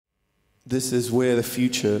This is Where the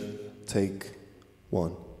Future, take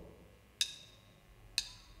one.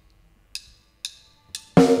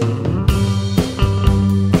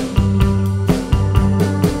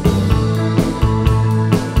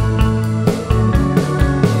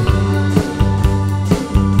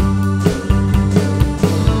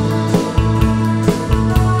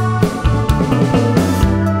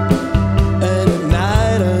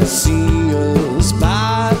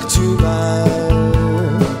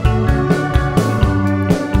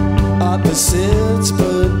 Opposites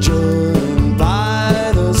but joined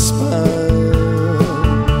by the spine.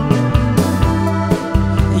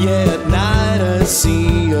 Yeah, at night I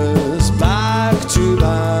see us back to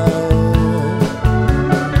back.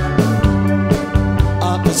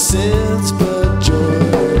 Opposites but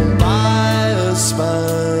joined by the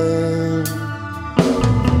spine.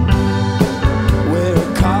 We're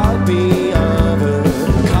a copy of a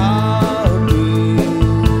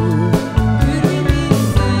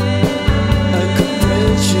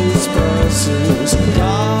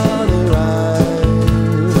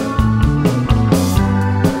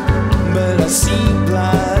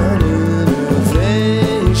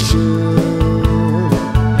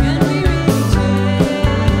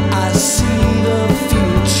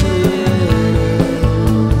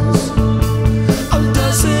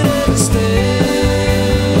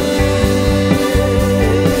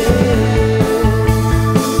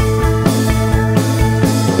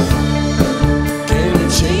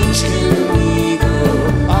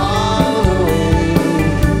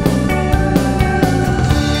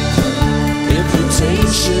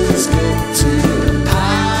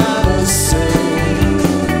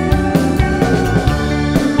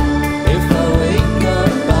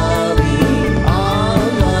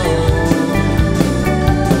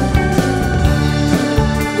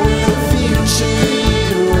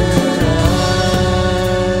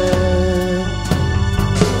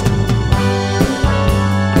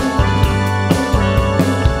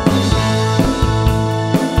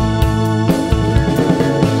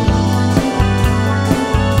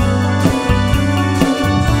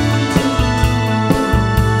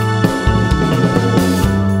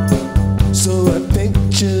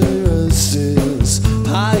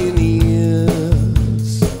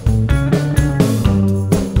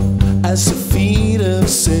as a feat of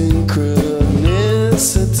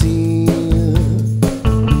synchronicity.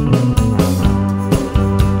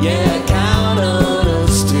 Yeah, count on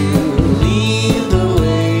us to lead the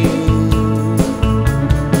way.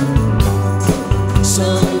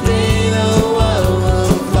 Someday the world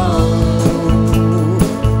will fall.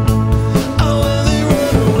 Oh, will they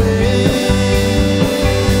run away?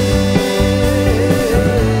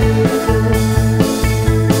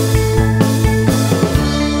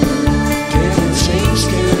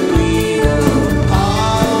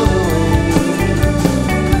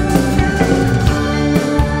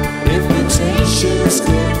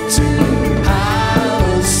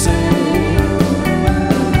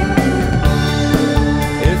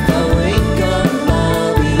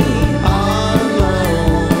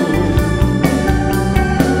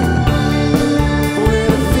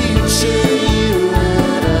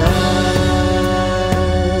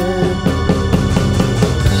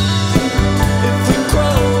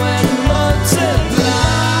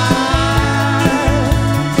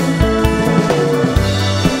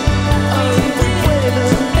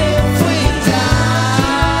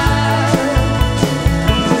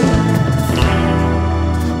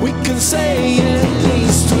 Say at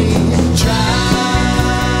least we tried.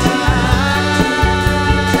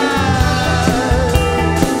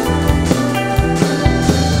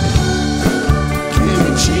 Can we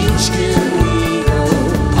change? Can we go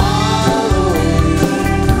all the way?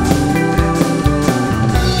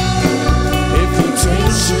 If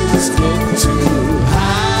mutations get to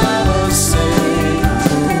have a say,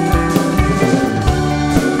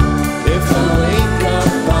 if I wake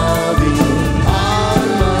up I'll be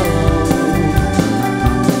on my own.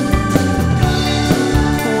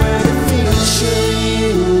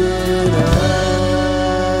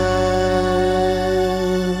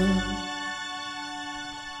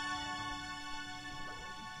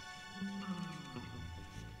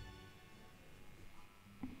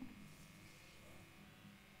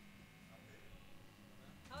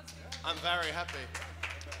 I'm very happy.